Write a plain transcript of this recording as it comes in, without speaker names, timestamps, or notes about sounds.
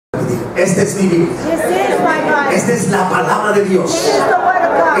Este es mi Biblia. Esta es la palabra de Dios.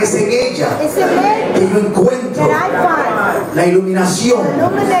 Es en ella que yo encuentro la iluminación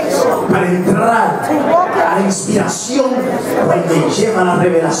para entrar a la inspiración que me lleva a la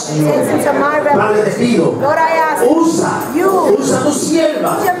revelación. Padre, te pido, usa tu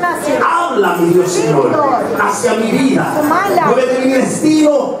sierva. Habla, mi Dios Señor, hacia mi vida. Mueve mi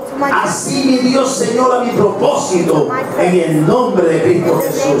destino, así mi Dios Señor, a mi propósito, en el nombre de Cristo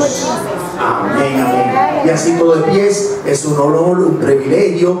Jesús. Amén, amén. Y así todo de pies, es un honor, un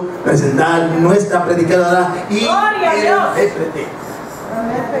privilegio presentar nuestra predicadora y el intérprete.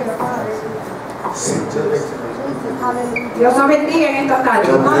 Dios nos bendiga en esta tarde.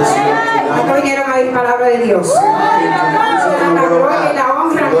 Aquí vinieron a oír palabra de Dios. La gloria y la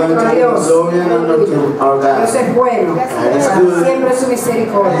honra a nuestro Dios. Dios es bueno. Siempre su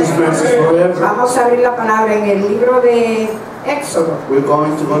misericordia. Vamos a abrir la palabra en el libro de Éxodo. We're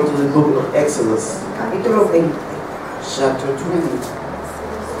going to go to the book of Exodus. Capítulo 20. Chapter 20.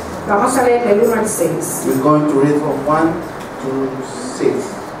 Vamos a leer del 1 al 6. We're going to read from 1 to 6.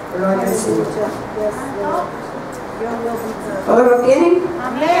 Gloria al Señor. ¿Todos lo tienen?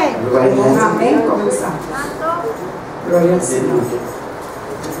 Amén. Amén. Comenzamos. Gloria al Señor.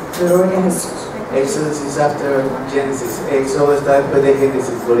 Gloria a Jesús. Exodus is after Genesis. Éxodo está después de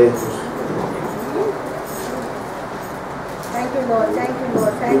Génesis. Gloria a Jesús. Thank you, Lord. Thank you,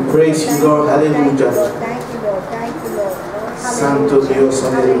 Lord. Thank you. Praise you, Lord. Hallelujah. Thank you, Lord. Thank you, Lord. Santo Dios,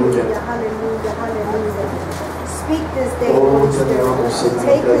 aleluya. Hallelujah. Hallelujah. Speak this day, Oh, Holy te adoramos, Spirit. Señor,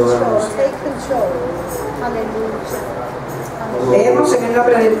 Take te control. adoramos. Take control. Hallelujah. Leemos en el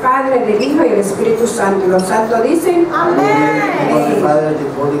nombre del Padre, del Hijo y del Espíritu Santo. Y los santos dicen: Amén. The Father, the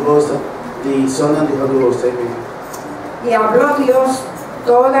Holy Ghost, the Son, and the Holy Ghost. Amen. Y habló Dios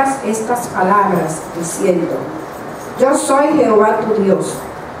todas estas palabras, diciendo: Yo soy Jehová tu Dios,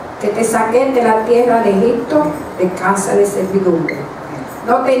 que te saqué de la tierra de Egipto, de casa de servidumbre.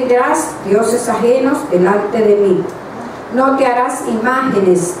 No tendrás dioses ajenos delante de mí. No te harás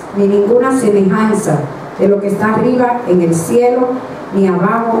imágenes ni ninguna semejanza de lo que está arriba en el cielo, ni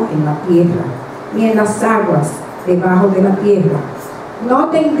abajo en la tierra, ni en las aguas debajo de la tierra. No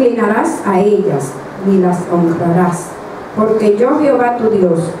te inclinarás a ellas, ni las honrarás, porque yo, Jehová tu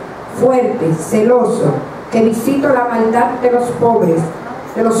Dios, fuerte, celoso, que visito la maldad de los pobres,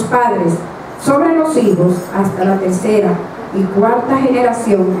 de los padres, sobre los hijos, hasta la tercera y cuarta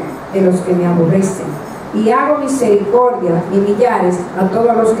generación de los que me aborrecen. Y hago misericordia y millares a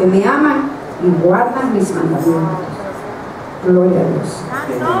todos los que me aman y guardan mis mandamientos. Gloria a Dios.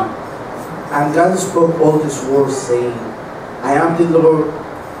 Amen. And God spoke all these words, saying, I am the Lord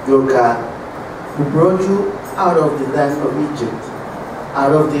your God, who brought you out of the land of Egypt,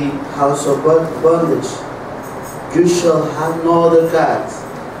 out of the house of bondage. You shall have no other gods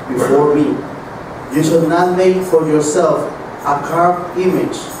before me. You shall not make for yourself a carved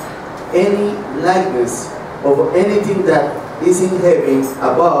image, any likeness of anything that is in heaven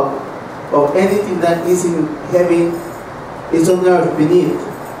above, of anything that is in heaven is on earth beneath,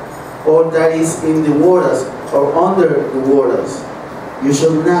 or that is in the waters or under the waters. You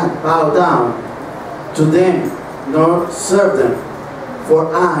shall not bow down to them nor serve them,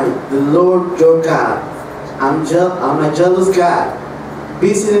 for I, the Lord your God, am a jealous God,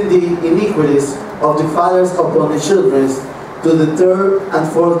 visiting the iniquities of the fathers upon the children, to the third and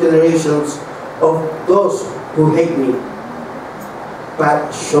fourth generations of those who hate me,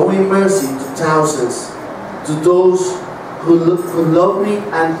 but showing mercy to thousands, to those who love me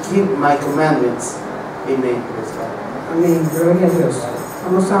and keep my commandments. Amen. Amén. Gloria a Dios.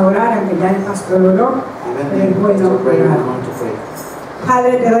 Vamos a orar, aunque ya el pastor oró, pero es bueno orar.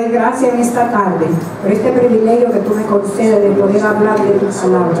 Padre, te doy gracias en esta tarde por este privilegio que tú me concedes de poder hablar de tu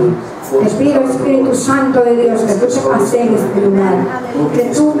palabra. Te pido, Espíritu Santo de Dios, que tú te pases en este lugar, que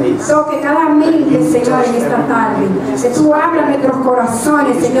tú toques cada mente, Señor, en esta tarde, que tú abras nuestros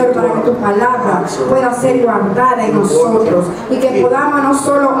corazones, Señor, para que tu palabra pueda ser guardada en nosotros y que podamos no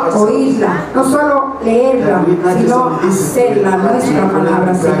solo oírla, no solo leerla, sino hacerla nuestra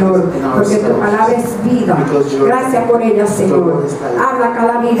palabra, Señor, porque tu palabra es vida. Gracias por ella, Señor. Habla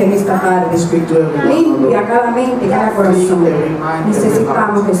cada vida en esta tarde, limpia cada mente, cada corazón.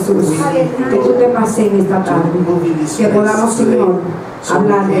 Necesitamos, Jesús, que tú te pases en esta tarde, que podamos, Señor,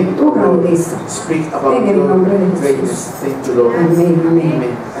 hablar de tu grandeza en el nombre de Jesús. Amén,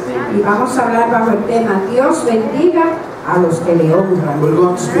 amén. Y vamos a hablar bajo el tema: Dios bendiga a los que le honran. We're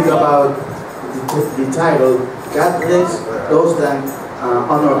going to speak about the title, God bless those that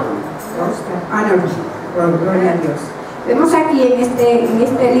honor Him. Gloria a Dios. Vemos aquí en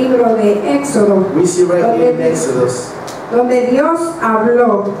este libro de Éxodo, We see right here in Exodus, donde Dios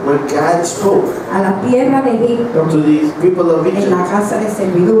habló where God spoke a la tierra de Egipto, to the people of en la Egypt, casa de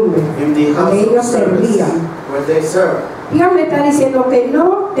servidumbre, in the house donde of ellos service, servían. where they serve. Dios le está diciendo que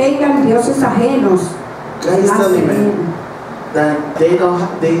no tengan dioses ajenos. God is delante telling de él. them that they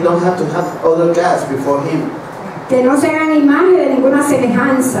don't have to have other gods before Him. Que no se hagan imagen de ninguna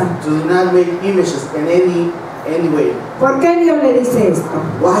semejanza. To do not make images in any way. ¿Por qué Dios le dice esto?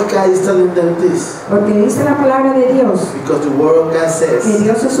 Why God is telling them this? Porque dice la palabra de Dios Because the Word of God que says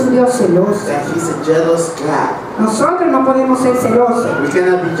Dios es un Dios celoso. that He's a jealous God. Nosotros no podemos ser celosos We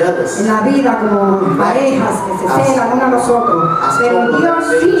cannot be jealous. en la vida como parejas que se celan uno a los otros, pero Dios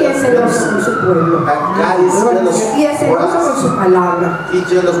sí es celoso con su pueblo. God is jealous Y es for celoso con us. su palabra. He's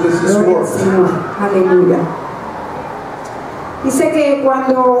jealous with His Gloria al Word. Señor. Aleluya. Dice que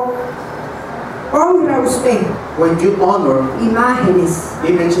cuando honra usted When you honor imágenes,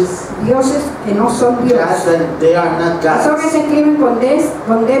 images, dioses que no son gods dioses, that they are not eso que gods. se escriben con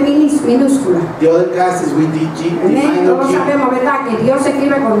D minúscula. The other gods is with the G, the Amén. minor Todos G. sabemos, ¿verdad? Que Dios se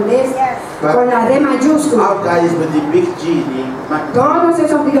escribe con D, con la D mayúscula. Our God is with the big G. The Todos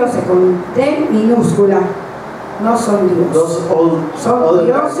esos dioses con D minúscula no son dioses. those Son other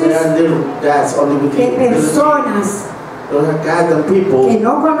gods, they dioses are little gods only with the Que little G. personas Those are gods and people que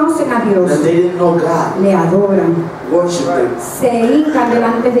no conocen a Dios that they didn't know God, le adoran, worship them. se hincan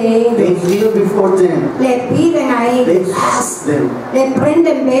delante de They ellos, kneel before them. le piden a They ellos, ask them. le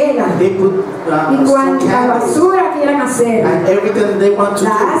prenden velas They put y cuanta candles basura quieran hacer, and everything they want to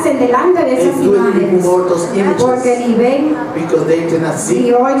la do. hacen delante de They esas do it imágenes, before those porque images ni ven, because they cannot ni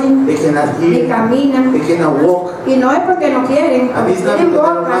see, oyen, they cannot ni hear, caminan, they cannot walk. y no es porque no quieren, And porque it's not tienen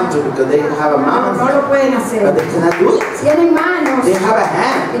because they don't boca, want to, because they have a pero no mouth, lo pueden but hacer, they cannot do it. tienen manos They have a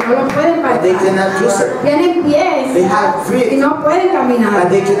hand, y no lo pueden but they palpar, cannot use it. tienen pies They have y feet, no pueden caminar, but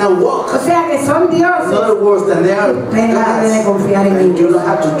they cannot walk. o sea que son In dioses. other words, that they are Usted no debe de gods, confiar en and you ellos, don't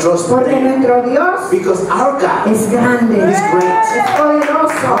have to trust porque them. nuestro Dios Because our God es grande, is great. es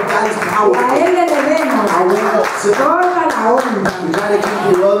poderoso, Our God is a powerful. Él le debemos And we have toda la honra, we gotta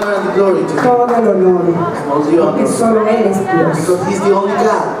give the honor and the glory to Him. todo el honor, And all the porque honor. solo Él es Dios. Because He's the only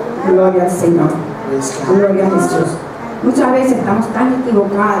God. Gloria al Señor, Praise God. gloria a Jesús. Muchas veces estamos tan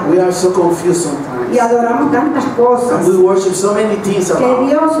equivocados We are so confused y sometimes. adoramos tantas cosas And we worship so many things que about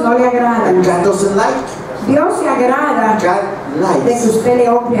Dios no le agrada. and God doesn't like. Dios se agrada God de que likes usted le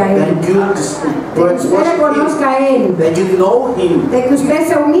honre a Él, that you de que usted le worship Him, conozca a Él, that you know Him, de que usted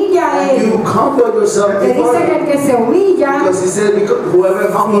se humilla a that Él. you comfort yourself Que before dice que el Him. que se humilla, Because He said, because whoever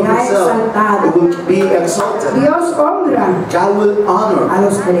humbles será himself exaltado. will be exalted. Dios honra God will honor a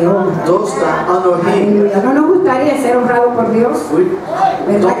los que le honran. those that honor Him. Aleluya. ¿No nos gustaría ser honrados por Dios?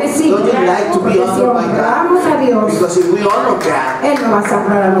 ¿Verdad que sí? Don't you like to be Porque si honored by God? honramos a Dios, Because if we honor God, Él nos va a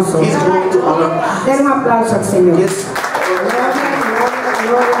honrar a nosotros. He's going to honor us. Den un aplauso al Señor. Yes.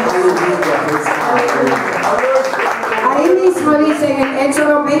 Ahí mismo dice en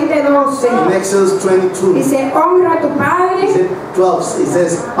Éxodo 20:12, In Exodus 22, dice, honra a tu it padre said 12, it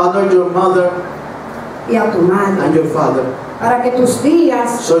says, honor your mother y a tu madre, and your father, para que tus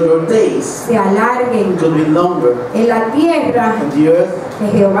días so your days se alarguen could be longer en la tierra and the earth que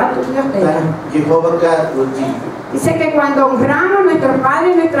Jehová tu Dios te da. that Jehovah God will give you. Dice que cuando honramos a nuestro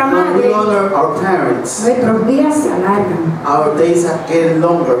padre y nuestra When we madre, honor our parents, nuestros días se alargan. our days are getting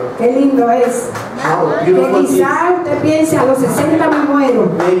longer. Qué lindo es. How Que beautiful it is. quizá usted piense a los 60 me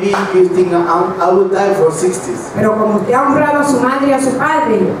muero, Maybe you think I will die for 60s, pero como usted ha honrado a su madre y a su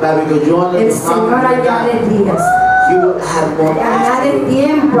padre, but because you honor el your mom Señor and your añade dad, días, you will have more añade time.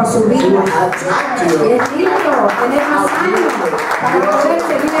 tiempo a su You vida. will have time to Y your es lindo tener más años para poder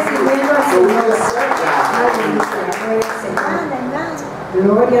seguir sirviendo al so we Señor. will serve God. Aleluya, gloria al Señor.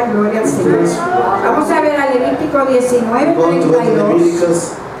 Gloria, gloria al Señor. Vamos a ver a Levítico We're going to 19:32. Leviticus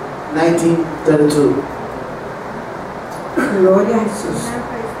 19:32. Gloria a Jesús.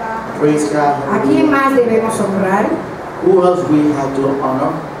 Praise God. ¿A quién más debemos honrar? Who else we have to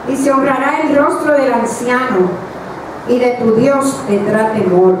honor? Y se honrará el rostro del anciano, y de tu Dios tendrá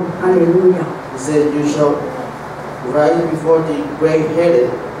temor. Aleluya. He said, you shall rise before the gray-headed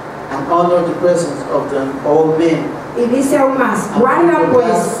and honor the presence of the old men. Y dice aún más, guarda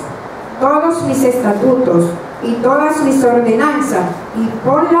pues todos mis estatutos y todas mis ordenanzas y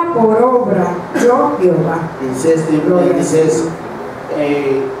ponla por obra, yo Jehová. It says,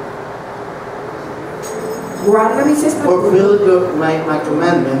 Guarda mis estatutos fulfill my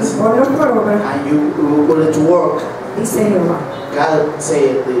commandments y ponlos por obra, and you will put it to work. dice Jehová. God say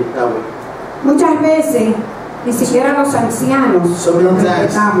it that way. Muchas veces ni siquiera los ancianos So many los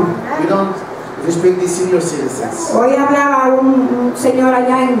times respetamos. we don't respect the senior citizens. Hoy hablaba un señor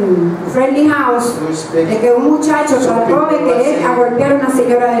allá en Friendly House de que un muchacho trató de querer a golpear a una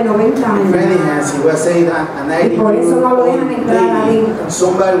señora de 90 años. Y por eso no lo dejan entrar adentro.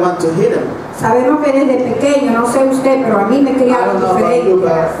 Somebody want to hit him. Sabemos que desde pequeño, no sé usted, pero a mí me criaron diferente.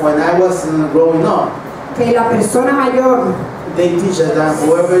 When I was growing up, que la persona mayor, they teach us that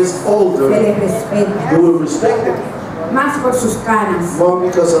whoever is older, se le respeta. you will respect them. Más por sus canas More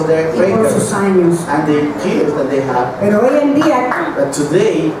because of their y por sus años. and the years that they have. Pero hoy en día, But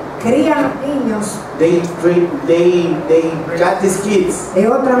today, crían los niños they got these kids de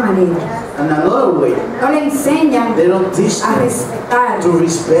otra manera. in another way. No le enseñan They don't teach a them respetar to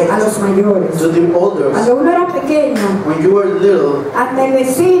respect a los mayores. to the elders. Cuando uno era pequeño, When you were little, hasta el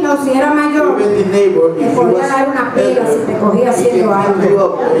vecino, si era mayor, even the neighbor, te if he podía was dar una pela si te cogía he can haciendo pick you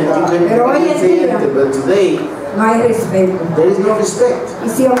algo. up and you Pero hoy can en say día, anything. But today, no hay respeto. there is no respect. Y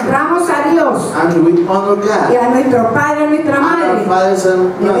si honramos a Dios And we honor y God. a nuestro padre, a nuestra And our madre, fathers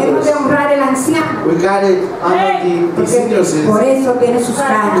and debemos de mothers. honrar al anciano. We got it honor the Porque senior por citizens. eso tiene sus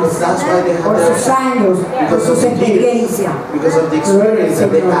canas, Because that's why they por have sus their, años, por because sus of the years, experiencias. because of the Gloria al experience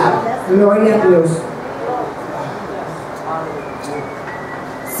that they Señor. have. Gloria a Dios.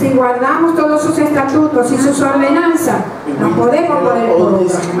 Si guardamos todos sus estatutos y sus ordenanzas, If nos we podemos poner follow por all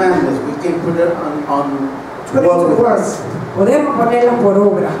these obra. commandments, we can put it on Put it work to with work. us. Podemos ponerlo por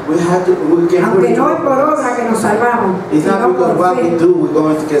obra. We can put Aunque it to no es por work. obra que nos salvamos, It's not sino because por what we fe. do we're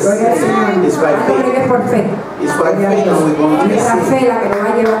going to get Gloria al Señor. saved. It's by Ah, no, que es faith. por fe. It's by Gloria a faith Dios. and we're going to get Esa saved. fe la que nos va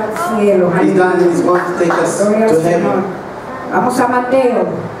a llevar al cielo. It's done and it's going to take us Gloria al to Señor. heaven. Vamos a Mateo.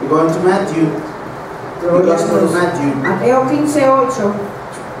 We're going to Matthew, the Gloria a Gospel of Dios. Matthew, Mateo 15:8.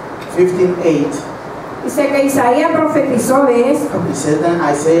 15:8. Dice que Isaías profetizó de esto, He said that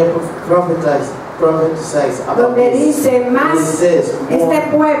Isaiah prophesies about donde this. dice And más, it says, este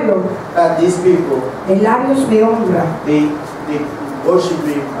pueblo these people, de labios me honra, they worship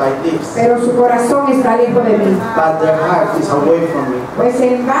me by lips, pero su corazón está lejos de mí. but their heart is away from me. Pues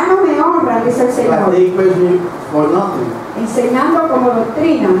en vano me honran, dice el But Señor, they praise me for nothing, enseñando como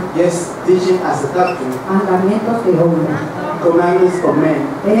doctrina just teaching as a doctrine, mandamientos de hombre. commandments of men.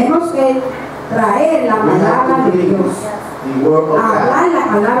 Tenemos que traer la We have palabra to de bring Dios, the word of God. hablar la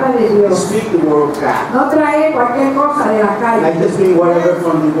palabra de Dios, Speak the word of God. no traer cualquier cosa de la Like calle, just bring whatever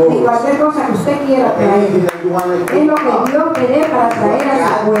from the ni world. cualquier cosa que usted quiera Anything traer. that you want to Es lo que Dios quiere para traer a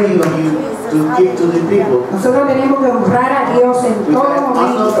su God pueblo. give you to give to the people. Nosotros tenemos que honrar a Dios en We todo can honor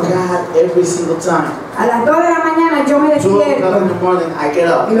momento. God every single time. A las 2 de la mañana yo me 2 o'clock in despierto the morning, I get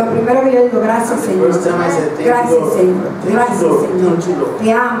up. y lo primero que yo digo, gracias Señor, First time I said, thank you, gracias Lord. Señor, Thank you, gracias Lord. Señor, Thank you, Lord.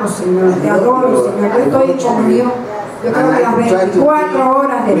 te amo Señor, te adoro Señor, yo estoy en comunión, yo creo And que las I try to 24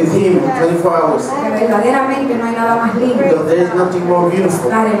 horas be del with Him día, 24 hours. que verdaderamente no hay nada más lindo Because there is nothing more que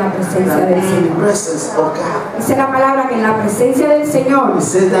beautiful estar en la presencia than del being in the Señor. presence of God. Dice la palabra que en la presencia del Señor It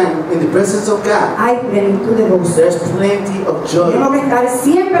says that in the presence of God, hay plenitud de gozo. there's plenty of joy. Tenemos que estar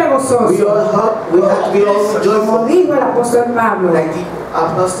siempre gozosos, We have to be also como joyful. dijo el apóstol Pablo. Like the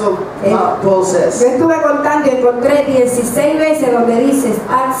Apostle Paul Yo says, estuve contando y encontré 16 veces donde dice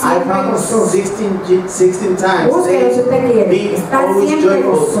estar I siempre found gozoso. 16 times. Búsquelo si usted quiere. Be Estar always siempre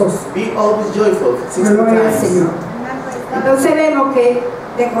joyful. gozoso. Be always joyful. 16 Gloria al times. Señor. Entonces vemos que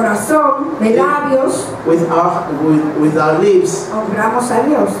de corazón, de labios, With our lips, honramos a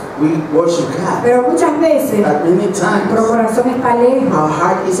Dios. we worship God. Pero muchas veces But many nuestro times, corazón está lejos. our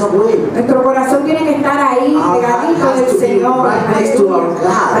heart is away. Nuestro corazón tiene que estar ahí, Our pegadito heart has del to be Señor, right next to our aleluya,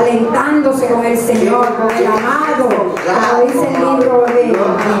 God. alentándose con el Señor, con el amado, como dice el libro de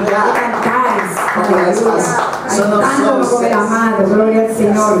Cantares, alentándonos con el amado, gloria al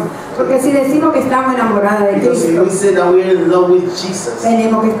Señor. Porque si decimos que estamos enamoradas de Because if Cristo, we say that we are in love with Jesus,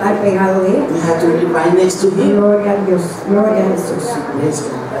 tenemos que estar pegados de Él. we have to be right next to Him. Gloria a Dios, gloria a Jesús. Praise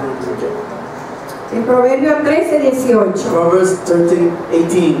God. Hallelujah. En Proverbios 13:18. Proverbs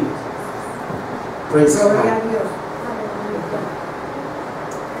 13:18. Praise Gloria a God. Dios.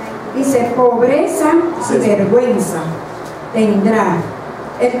 Dice, pobreza y vergüenza tendrá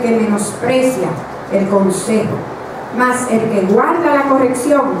el que menosprecia el consejo, mas el que guarda la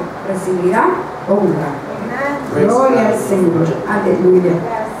corrección recibirá honra. Praise Gloria al God. Señor. Aleluya.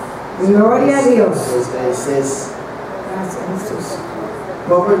 Gloria a Dios. Praise God. It says, Gracias Jesús.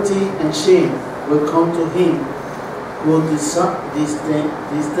 poverty and shame will come to him who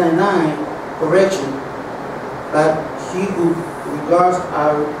deny correction, but he who regards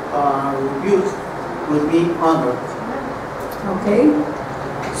our rebuke will be honored. Ok.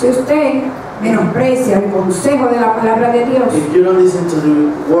 Si usted menosprecia el consejo de la palabra de Dios, If you don't listen to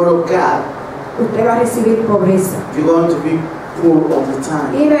the word of God, usted va a recibir pobreza. you're going to be poor all the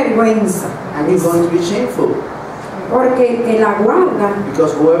time. Y vergüenza. And you're going to be shameful. Porque el que la guarda,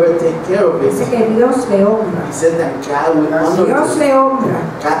 because whoever take care of it, dice que Dios le honra. He said that God will honor Dios them. le honra.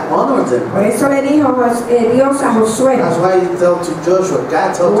 God honors them. Por eso le dijo Dios a Josué, That's why he told to Joshua,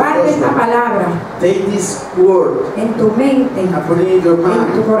 God told to guarda esta Joshua, palabra take this word en tu mente, and put it in your en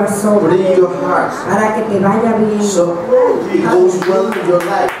mind, tu corazón, put it in your heart, para que te vaya bien. so it goes well in your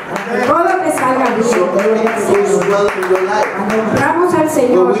life. Todo te salga bien. So everything goes well in your life. Cuando honramos al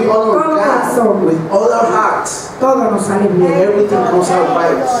Señor When de we todo honor God corazón, with all our hearts, todo nos sale bien. everything comes out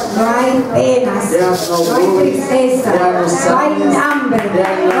right. No hay penas, There's no no hay worries, tristeza, there are no no hay sadness, hambre, there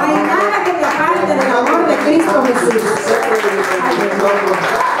are no hay nada que te aparte del amor de Cristo Jesús.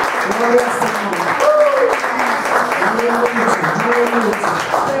 Gloria al Señor.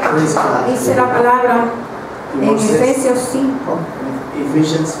 Praise God. Dice la palabra en Efesios 5,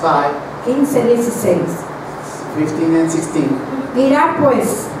 Ephesians 5, 15, 16. 15 and 16. Mirad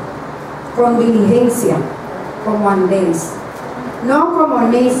pues con diligencia como andéis, no como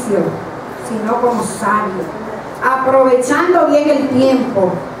necios, sino como sabios, aprovechando bien el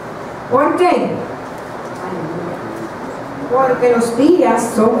tiempo. ¿Por qué? Porque los días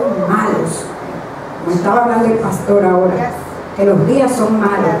son malos. Como estaba hablando el pastor ahora, que los días son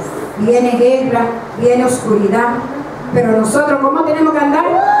malos. Viene guerra, viene oscuridad, pero nosotros, ¿cómo tenemos que andar?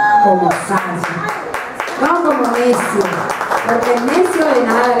 Como sabios, no como necios, porque el necio de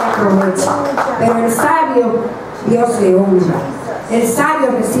nada le aprovecha, pero el sabio, Dios le honra. El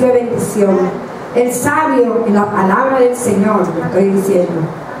sabio recibe bendición. El sabio, en la palabra del Señor, lo estoy diciendo,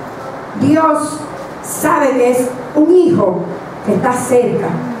 Dios sabe que es un hijo que está cerca,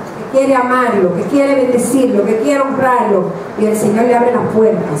 que quiere amarlo, que quiere bendecirlo, que quiere honrarlo, y el Señor le abre las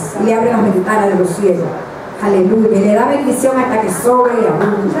puertas, le abre las ventanas de los cielos. Aleluya, y le da bendición hasta que sobre y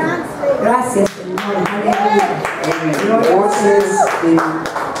abunde. Gracias, Señor. Aleluya. The word says in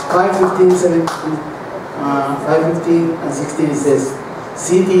 5:15 and 16, it says,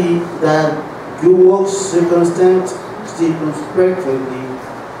 see thee that you walk circumspectly,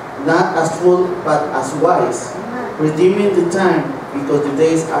 not as fools, but as wise, redeeming the time, because the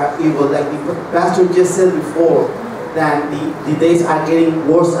days are evil. Like the pastor just said before, that the days are getting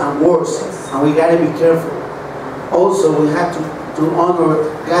worse and worse, and we gotta be careful. Also, we have to honor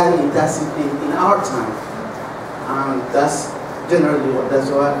God in our time. That's generally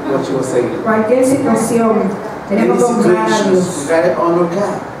what she was saying. Cualquier situación, tenemos que honrar a Dios. We gotta honor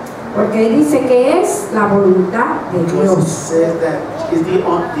God. Porque dice que es la voluntad de Because Dios. it says that it's the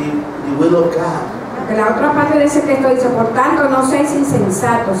will of God. Porque la otra parte de ese texto dice, por tanto, no seáis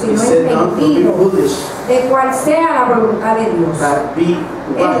insensatos, He sino said not to be entendidos foolish, de cual sea la voluntad de Dios. but be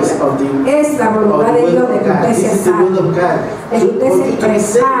wise of the Es la voluntad de will Dios de of que God. usted This sea is the will sabio, of God. de que usted se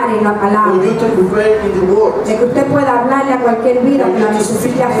expresare en la For palabra, you to prepare in the word. de que usted pueda hablarle a cualquier vida For que you la to speak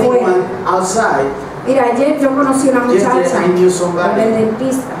necesite to afuera. anyone outside. Mira, ayer yo conocí una muchacha Yesterday I knew somebody, del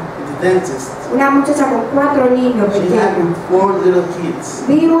dentista, the dentist. una muchacha con 4 niños She had pequeños. 4 little kids.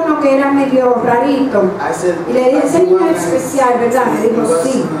 Vi uno que era medio rarito I said, y le dije, I ese see niño one es especial, ¿verdad? Me dijo,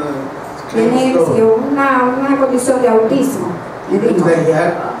 sí, tiene una condición de autismo. Me He dijo. that he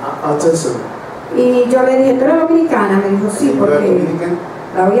had autism. Y yo le dije, ¿tú eres dominicana? Me dijo, sí, You are porque Dominican?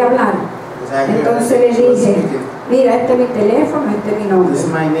 la voy a hablar. Because I hear Entonces le she was dije, speaking. mira, este es mi teléfono, este es mi nombre. This is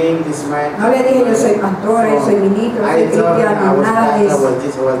my name, this is my... No le dije, yo soy pastora, yo soy ministro, yo soy cristiana, nada de eso.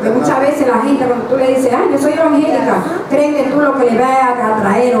 Porque muchas veces la gente, cuando tú le dices, yo soy evangélica, creen que tú lo que le vas a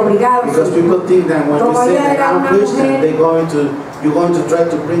traer obligado. Because people think that when you Como say ella that era I'm una Christian, mujer you're going to try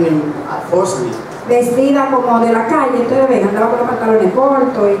to bring him forcibly. vestida como de la calle, ustedes ven, andaba con los pantalones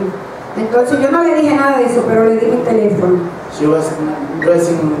cortos. Y entonces yo no le dije nada de eso, pero le di mi teléfono. She was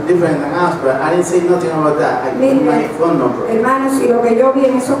dressing different than us, but I didn't say nothing about that. I gave my phone number. Hermanos, y lo que yo vi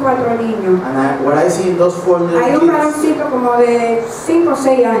en esos 4 niños, And what I see in those 4 little hay un kids varoncito como de 5 o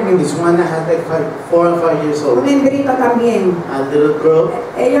 6 años, is one that had like 4 or 5 years old. una hembrita también. A little girl.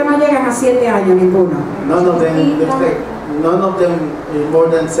 Ellos no llegan a 7 años ninguno. None of them more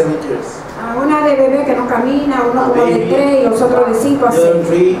than 7 years. A una de bebé que no camina, uno como de 3 y los otros de 5 a 6. They're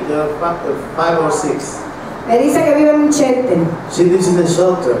 5 or 6. Me dice que vive en un shelter, She lives in a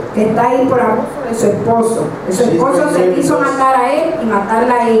shelter. que está ahí por abuso de su esposo. Su esposo se quiso matar a él y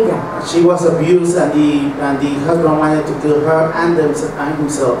matarla a ella. She was abused, and the husband wanted to kill her and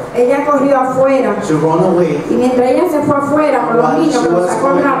himself. Ella corrió afuera. She ran away. Y mientras ella se fue afuera con los While niños, she que los was sacó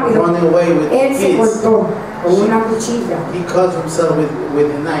rápido, running away with él se kids, cortó con una cuchilla. he cut himself with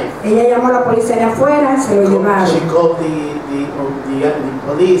a knife. Ella llamó a la policía de afuera, se lo She llevaron. called the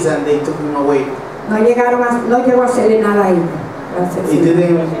police, and they took him away. No llegó a hacerle nada a ella. Gracias a He Dios.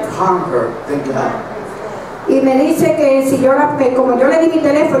 didn't harm her, thank God. Y me dice que si yo que como yo le di mi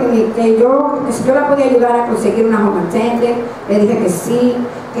teléfono y que si yo la podía ayudar a conseguir una home attendant, le dije que sí,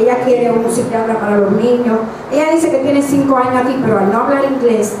 que ella quiere un psiquiatra para los niños. Ella dice que tiene 5 años aquí, pero al no hablar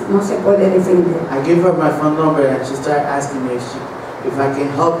inglés no se puede defender. I gave her my phone number and she started asking me if I can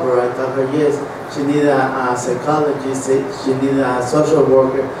help her. I told her yes, she needs a psychologist, she needs a social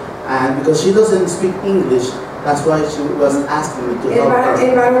worker, and because she doesn't speak English, that's why she was asking me to help her.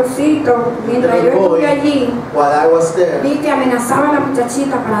 El varoncito, mientras yo estuve allí, while I was there, vi que amenazaba a la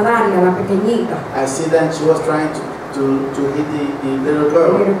muchachita para darle a la pequeñita. I see that she was trying to hit the little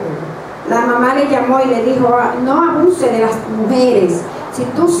girl. La mamá le llamó y le dijo, no abuse de las mujeres. Si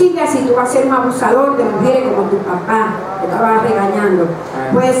tú sigues así, tú vas a ser un abusador de mujeres como tu papá. Le estaba regañando.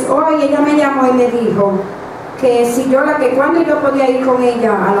 Pues hoy ella me llamó y me dijo que si que cuando yo podía ir con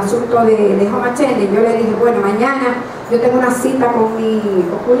ella al asunto de home attendant, yo le dije, bueno, mañana yo tengo una cita con mi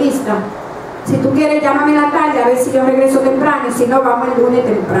oculista. Si tú quieres, llámame en la tarde a ver si yo regreso temprano, y si no, vamos el lunes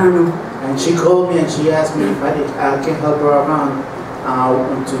temprano. And she called me and she asked me if I can help her around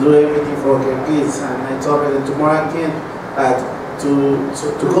to do everything for her kids. And I told her that tomorrow I can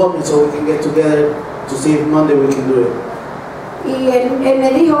to call me so we can get together to see if Monday we can do it. Y él me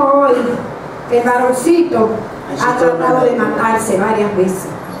dijo hoy que el varoncito ha tratado de matarse varias veces.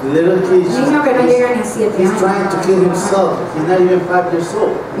 Little kid, niño que no llega ni a 7 años. He's trying to kill himself. He's not even 5 years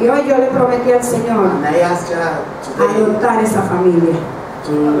old. Y hoy yo le prometí al Señor ayudar a esa familia.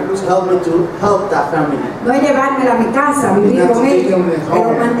 To help me to help that family. No es llevármela a mi casa, vivir con ellos,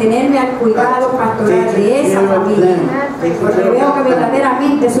 pero mantenerme al cuidado pastoral de esa familia. Porque veo que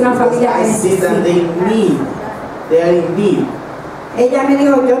verdaderamente es una familia que necesita. They are in need. Ella me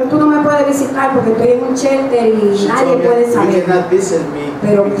dijo, tú no me puedes visitar porque estoy en un shelter y nadie puede saber.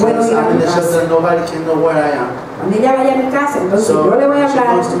 Pero puedo ir a mi casa. Cuando ella vaya a mi casa, entonces yo le voy a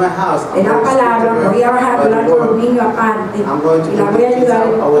hablar de la palabra, voy a bajar a hablar con los niños aparte y la voy a ayudar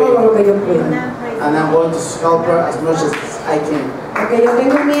en todo lo que yo pueda. And I'm going to help her as much as I can. Porque yo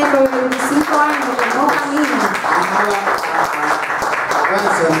tengo un nieto de 25 años que no camina. My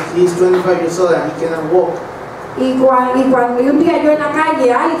grandson, he's 25 years old and he cannot walk. Y cuando un día yo en la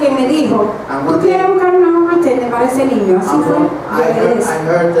calle, alguien me dijo, ¿tú quieres buscar una home attendant para ese niño? Así fue. I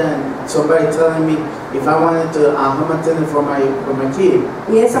heard somebody telling me if I wanted to home attendant for my kid.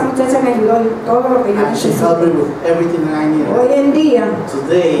 Y esa muchacha me ayudó en todo lo que yo necesité. And she helped me with everything that I needed. Hoy en día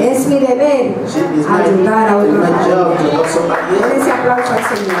es mi deber ayudar a otros. Denle ese aplauso al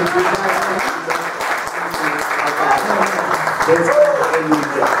Señor.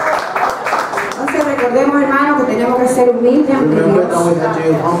 Recordemos, hermanos, que tenemos que ser humildes ante Dios,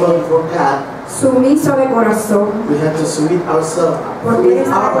 sumiso de corazón, porque Él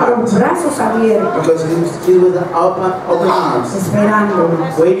está con los brazos abiertos,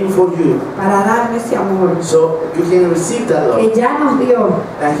 esperándonos para darle ese amor que ya nos dio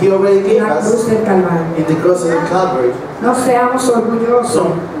en la cruz del Calvario. No seamos orgullosos,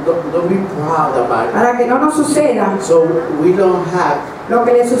 para que no nos suceda lo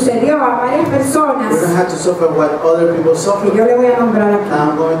que le sucedió a varias personas que yo le voy a nombrar aquí.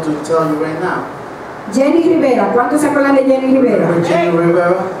 Jenny Rivera, ¿cuántos se acuerdan de Jenny Rivera?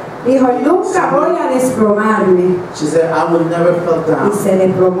 Dijo, nunca voy a desplomarme. She said, I will never fall down. Y se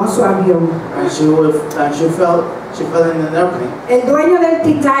desplomó su avión. And she fell in an airplane. El dueño del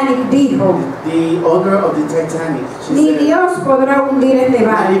Titanic dijo, the owner of the Titanic, ni Dios podrá hundir este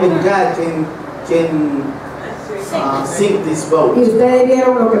barco. Not even God can sink this boat. Y ustedes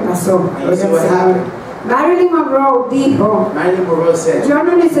vieron lo que pasó. Marilyn Monroe dijo, yo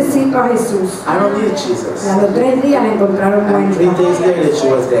no necesito a Jesús. I don't need Jesus. Y a los 3 días la encontraron muerta. 3 days later she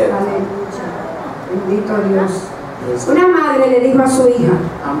was dead. Bendito Dios. Una madre le dijo a su hija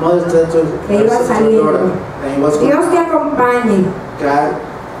que iba saliendo, Dios te acompañe. God,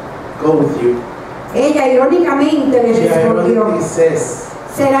 go with you. Ella irónicamente le respondió,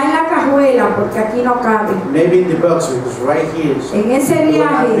 será en la cajuela porque aquí no cabe. Maybe in the box because right here. En ese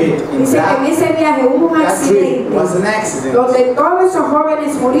viaje, dice que en ese viaje hubo un accidente donde todos esos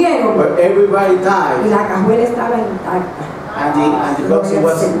jóvenes murieron y la cajuela estaba intacta. And the box it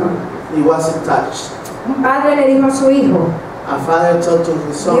wasn't touched. Un padre le dijo a su hijo, a father told to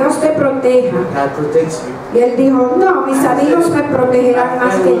his son, Dios te proteja. God protects you. Y él dijo, no, mis amigos me protegerán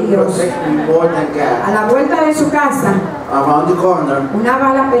más que Dios. A la vuelta de su casa, around the corner, una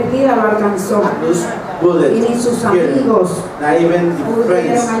bala perdida lo alcanzó. Y ni sus amigos pudieron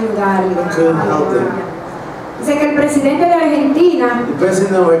ayudarle. Dice que el presidente de Argentina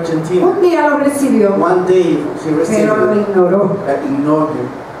un día lo recibió, pero lo ignoró.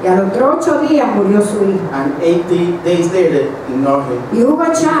 Y a los otros 8 días murió su hijo. And 8 days later, ignored him. Y Hugo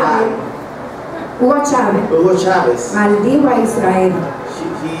Chávez Hugo Chávez maldijo a Israel.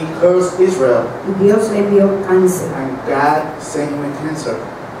 He cursed Israel. Y Dios le dio cáncer. And God sent him a cancer.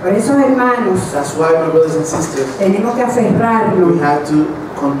 Por eso, hermanos, That's why, my brothers and sisters, tenemos que aferrarnos we have to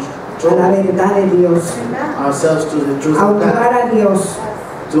a la verdad de Dios, ourselves to the truth a of honrar God, a Dios,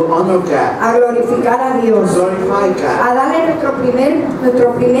 to honor God, a glorificar a Dios, glorify God, a darle nuestro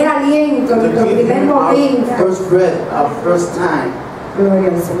primer aliento, to nuestro give primer him our momento. first breath, our first time. Gloria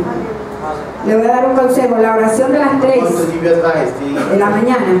al Señor. Le voy a dar un consejo. La oración de las I 3 want to give you advice. de la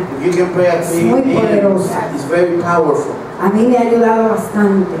mañana If you can pray at 3 muy a.m., poderosa. it's very powerful. A mí me ha ayudado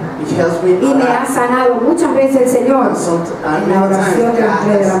bastante. It helps me Y me ha sanado muchas veces el Señor en la oración de las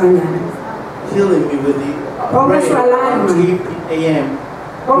 3 de la mañana. Healing me with the Ponga su alarma. 3 a.m.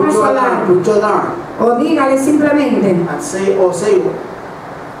 Ponga su alarma. Put your alarm. O dígale simplemente, And say,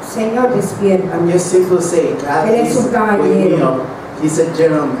 Señor, despiértame. just simply say, God, Él es please un wake me caballero up. He's a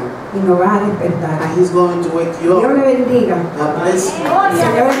gentleman. Y nos va a despertar. And he's going to wake you Dios up. le bendiga. God bless you. El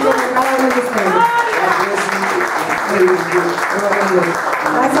Señor bendiga a cada uno de ustedes. God bless you.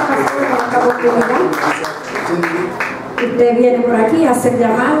 Gracias, pastor, por esta oportunidad. Usted viene por aquí a hacer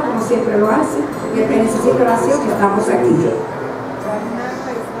llamado, como siempre lo hace. Y el que necesita oración, estamos aquí.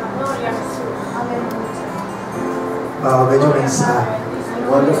 Bello mensaje.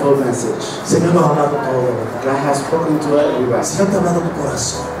 Wonderful message. Señor nos ha hablado todo. God has spoken to everybody. Señor te ha hablado tu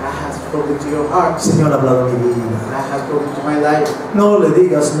corazón. God has spoken to your heart. Señor ha hablado a mi vida. God has spoken to my life. No le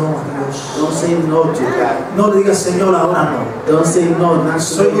digas no a Dios. Don't say no to God. No le digas Señor ahora no. Don't say no, not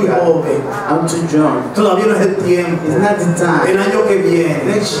Soy muy to God. joven. I'm too young. Todavía no es el tiempo. It's not the El time. año que viene.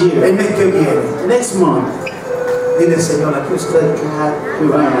 Next year. El mes que viene. Next month. Dile Señor, aquí Say, estoy. God,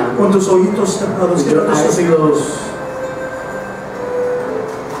 here I am. Con tus ojitos cerrados. With your eyes closed.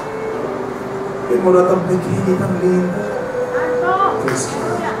 Qué mora tan pequeña y tan linda.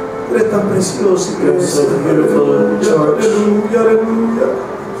 Tú eres tan precioso y You're so precioso. beautiful, church. Aleluya, aleluya.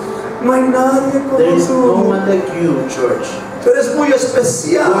 No hay nadie como There is no tú. one like you, church. Tú eres muy You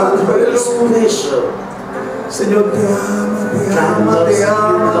especial. are very Aleluya. special. Señor, te ama, te God ama, loves te you,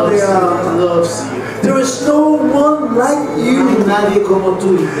 ama, loves te you, ama. loves you. There is no one like No hay you. nadie como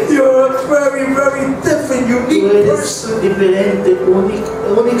tú, Reyes. You're a very, very different, Tú unique eres person. diferente,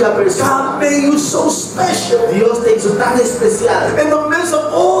 única persona. God made you so special. Dios te hizo tan especial. In the midst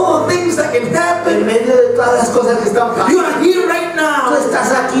of all the things that can En happen, medio de todas las cosas que están you pasando, are here right tú now.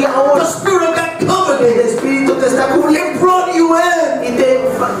 estás aquí The ahora. Spirit of God covered El you. Espíritu te está cubriendo It brought you in. y te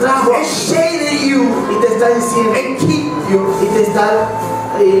trajo It shaded you y te está diciendo and keep you. y te está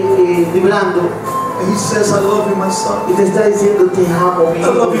librando And He says, I love you, my son. y te está diciendo te amo, mi I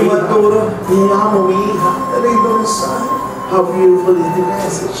love you, my hija. daughter. Te amo, mi hija. Qué lindo mensaje. How beautiful is the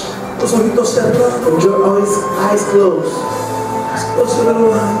message. Los ojitos cerrados. With your eyes closed. Close your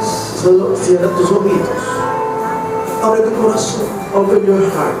little eyes. Solo cierra tus ojitos. Abre tu corazón. Open your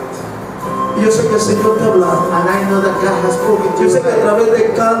heart. Y yo sé que el Señor te ha hablado. And I know that God has spoken to Yo you. sé que a través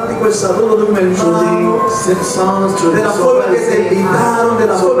del cántico, el saludo de un hermano, de la forma que te invitaron, de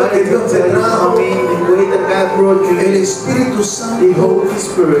la forma que Dios te trajo, the way that God brought you, el Espíritu the Santo, Holy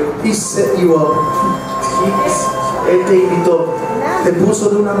Spirit, He set you up. Él te invitó. Te puso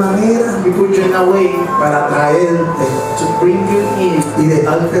de una manera He put you in a way para traerte to bring you in y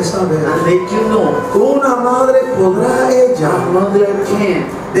dejarte saber. and let you know Una madre podrá ella a mother can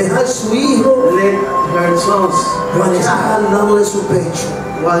dejar su hijo let her sons cuando está al lado de su pecho.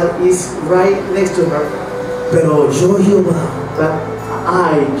 while is right next to her. Pero yo, Jehová, But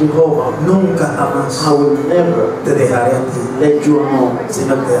I, Jehovah, nunca jamás I will never te dejaré a ti. let you alone.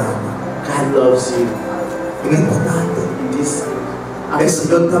 Señor te ama. God loves you. En esta tarde, In this, el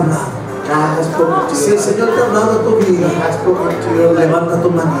Señor te ha hablado. God has spoken to Si you. el Señor te ha hablado a tu He vida, has spoken to your life. levanta tu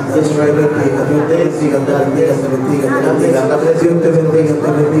manita. Yes, Dios te right. bendiga, Dios te bendiga, te bendiga, te bendiga, te bendiga. Dios te bendiga,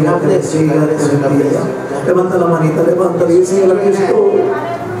 te bendiga, te bendiga, te bendiga. Levanta la manita, levanta y dice, Señor, aquí estoy.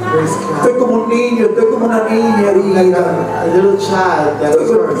 Praise Estoy God. como un niño, estoy como una niña herida. A little child that Estoy was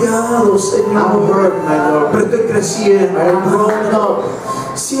hurt. golpeado, I'm Señor. hurt, my Lord. Pero estoy creciendo. I'm growing up.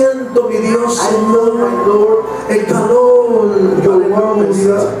 Siento, mi Dios, I know, my Señor, Lord, el calor, Your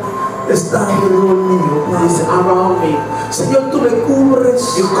aleluya, está alrededor mío, is Padre. around me. Señor, tú me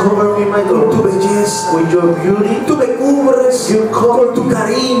cubres You cover me, my con tu Lord, belleza. with your beauty, Tú me cubres You cover con tu me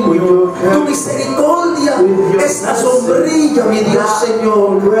cariño, with your care, tu misericordia, with your esta mercy. sombrilla, mi Dios, That Señor,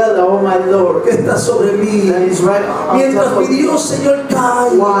 umbrella, oh my Lord, que está sobre mí. that is right on Mientras top mi of me. Dios, Señor, cae,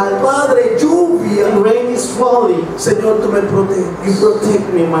 While Padre, lluvia lluvia. Rain is falling. Señor, tú me proteges. You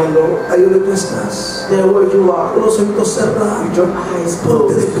protect me, my Lord. Ahí donde tú estás. There where you are. Con los ojitos cerrados. With your eyes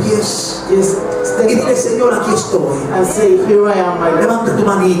Ponte de closed. pies. Just Y stand dile, up Señor, aquí estoy. and say, here I am, my Lord. Levanta tu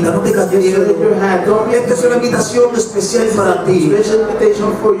manita, no tengas Just miedo. raise your hand. Don't be Esta es una invitación especial para ti. special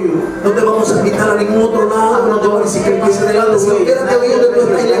invitation for you. No te vamos a invitar a ningún otro lado. No te vamos a decir que empiece delante. Sino quédate ahí donde tú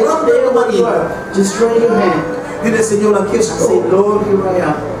estás y levanta tu manita. Just raise your hand. Dile, Señor, aquí Say, estoy. Lord, here I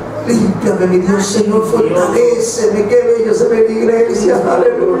am. Límpiame, mi Dios, Señor, fortaléceme. Qué bello se ve la iglesia.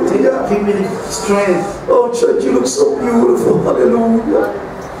 Aleluya. Give me the strength. Oh, church, you look so beautiful. Hallelujah.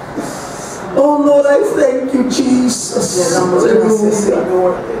 Oh, Lord, I thank you, Jesus. Le damos gracias, Hallelujah.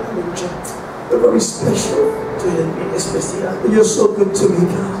 Señor. Aleluya. You're very special. Tú eres bien especial. You're so good to me,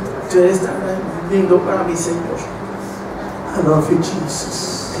 God. Tú eres tan lindo para mí, Señor. I love you,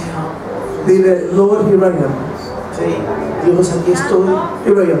 Jesus. Te amo. Dile, Lord, here I am. Sí, Dios, aquí estoy.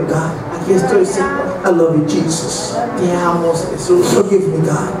 Here I am, God. Aquí estoy, Señor. I love you, Jesus. Te amo, Jesús. Forgive me,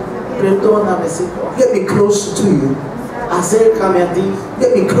 God. Perdóname, Señor. Get me closer to you. Acércame a ti.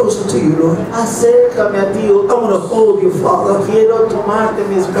 Get me closer to you, Lord. Acércame a ti. I want to hold you, Father. Quiero tomarte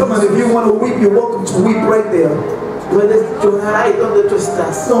mis Come on, if you want to weep, you're welcome to weep right there. Puedes llorar ahí donde tú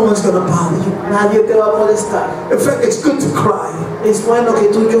estás. No one's going to bother you. Nadie te va a molestar. In fact, it's good to cry. Es bueno que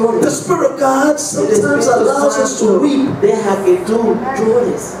tú The llores. Spirit of God El sometimes Espíritu allows us to Santo weep deja que tú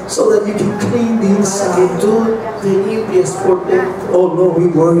llores so that you can clean the para que inside. tú te limpies por dentro. Oh Lord, we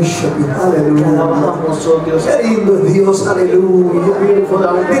worship you. Te Hallelujah. alabamos, oh Dios. Qué lindo es Dios, aleluya.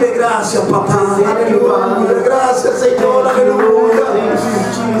 Dile gracias, papá. Aleluya. Gracias, Señor. Aleluya.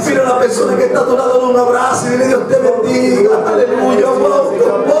 Mira a la persona que está a tu lado, dale un abrazo y dile Dios te bendiga. Aleluya.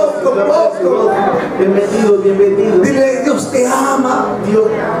 Bienvenido, bienvenido. Dile Dios te ama. Dios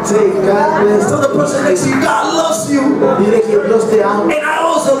te ama. So the person next to you, God loves you. Dile que Dios te ama. And I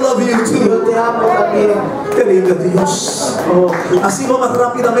also love you Yo too. te amo también. Qué lindo es Dios. Así vamos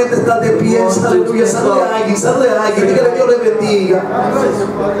rápidamente estar de pie. Aleluya. Salude a alguien, salude a alguien. Dígale Dios le bendiga.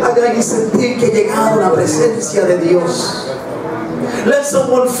 Haga alguien sentir que ha llegado a la presencia de Dios. Let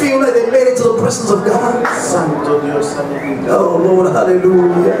someone feel like they made it to the presence of God. Santo Dios, aleluya. Oh Lord,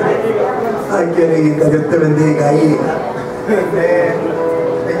 aleluya. Ay, qué linda. Dios te bendiga ahí.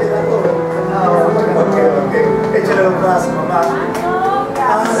 Échale los brazos, mamá.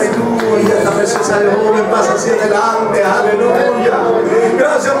 Aleluya, esta preciosa de joven pasa hacia adelante, aleluya.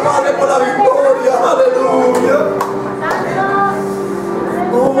 Gracias, Padre, por la victoria, aleluya.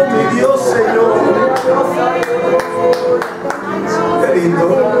 Oh, mi Dios, Señor. Qué lindo.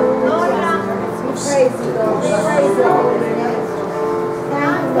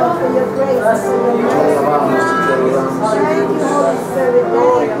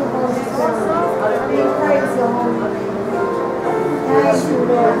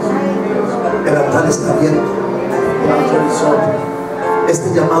 El altar está abierto.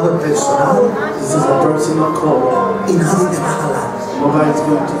 Este llamado es personal. This is a personal call. Y nadie te va a jalar. Nobody's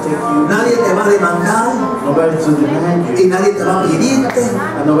going to take you. Nadie te va a demandar. Nobody's to demand you. Y nadie te va a pedirte.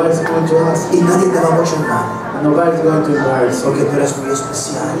 And nobody's going to ask Y you. nadie te va a bochornar. And nobody's going to embarrass you. Porque tú eres muy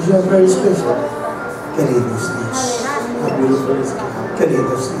especial. You are very special. Qué lindo es Dios. How beautiful is God. Qué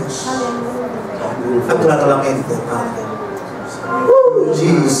lindo es Dios. How beautiful. Aclara la mente, Padre.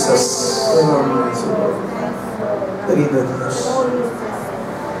 Jesus. Qué lindo es Dios.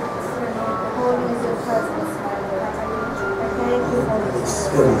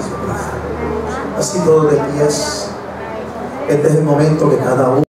 Qué lindo, Padre. Así todo de pies. Este es el momento que cada uno